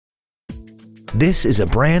This is a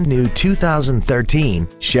brand new 2013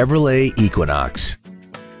 Chevrolet Equinox.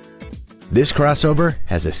 This crossover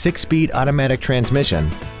has a 6-speed automatic transmission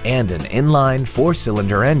and an inline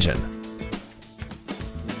 4-cylinder engine.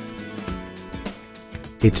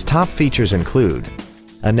 Its top features include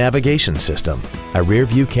a navigation system, a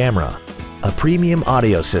rear-view camera, a premium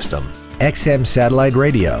audio system, XM satellite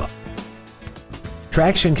radio,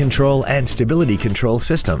 traction control and stability control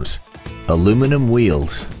systems, aluminum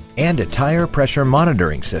wheels, and a tire pressure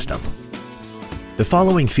monitoring system. The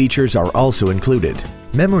following features are also included: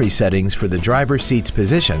 memory settings for the driver's seat's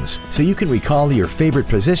positions so you can recall your favorite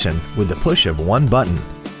position with the push of one button,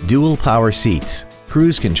 dual power seats,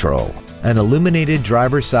 cruise control, an illuminated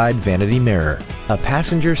driver's side vanity mirror, a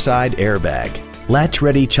passenger side airbag,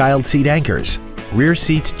 latch-ready child seat anchors, rear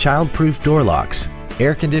seat child-proof door locks,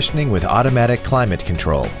 air conditioning with automatic climate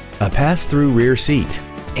control, a pass-through rear seat,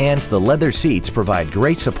 and the leather seats provide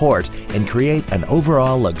great support and create an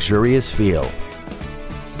overall luxurious feel.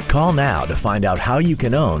 Call now to find out how you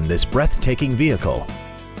can own this breathtaking vehicle.